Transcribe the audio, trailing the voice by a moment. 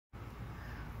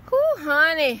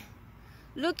honey,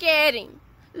 look at him.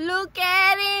 Look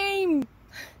at him.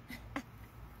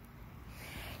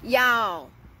 Y'all,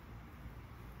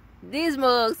 this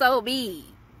mug so big.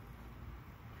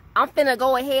 I'm finna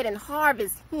go ahead and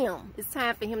harvest him. It's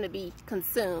time for him to be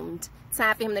consumed.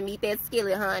 Time for him to meet that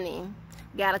skillet, honey.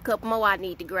 Got a couple more I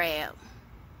need to grab.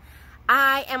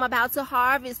 I am about to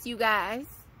harvest, you guys.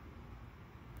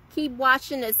 Keep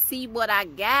watching to see what I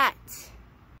got.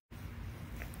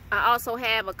 I also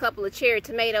have a couple of cherry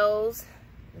tomatoes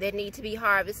that need to be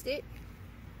harvested.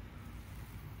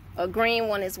 A green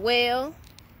one as well.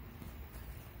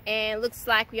 And looks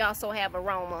like we also have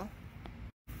aroma.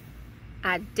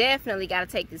 I definitely got to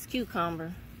take this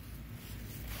cucumber.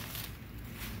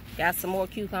 Got some more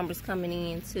cucumbers coming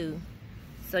in too.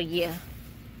 So yeah.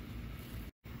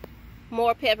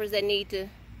 More peppers that need to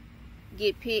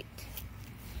get picked.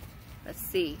 Let's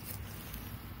see.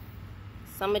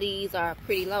 Some of these are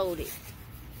pretty loaded.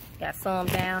 Got some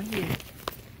down here.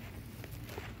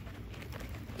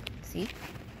 See?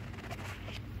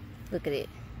 Look at it.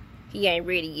 He ain't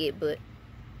ready yet, but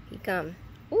he coming.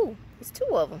 Ooh, it's 2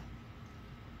 of them.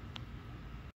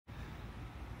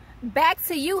 Back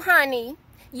to you, honey.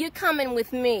 You're coming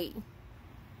with me.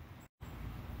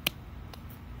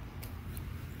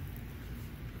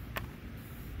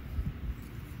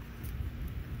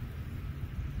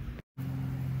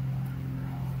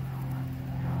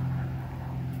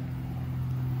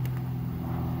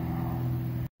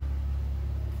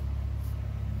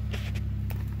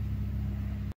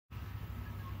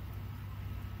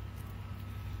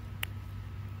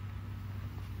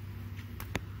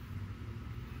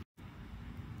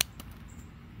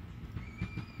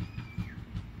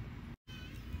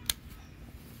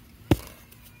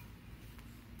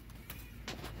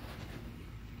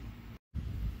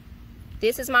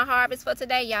 This is my harvest for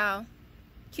today, y'all.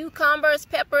 Cucumbers,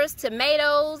 peppers,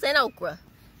 tomatoes, and okra.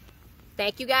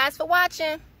 Thank you guys for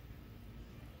watching.